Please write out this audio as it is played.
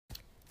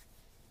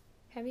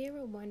Have you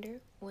ever wondered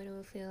what it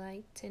would feel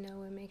like to know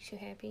what makes you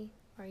happy?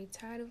 Are you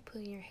tired of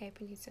putting your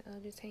happiness in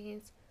others'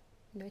 hands?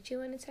 Don't you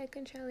want to take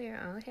control of your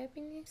own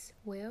happiness?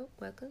 Well,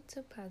 welcome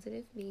to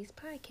Positive Bees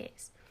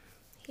Podcast.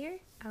 Here,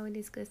 I will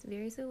discuss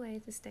various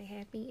ways to stay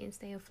happy and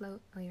stay afloat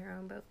on your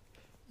own boat.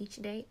 Each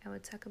day, I will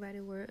talk about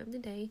a word of the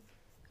day,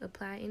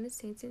 apply it in a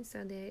sentence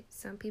so that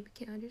some people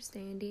can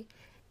understand it,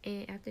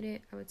 and after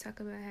that, I will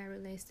talk about how it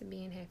relates to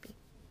being happy.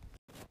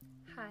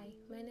 Hi,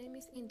 my name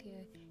is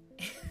India.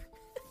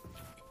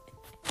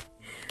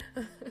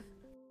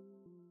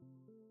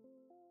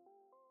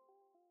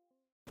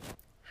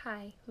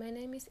 Hi, my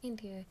name is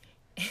India.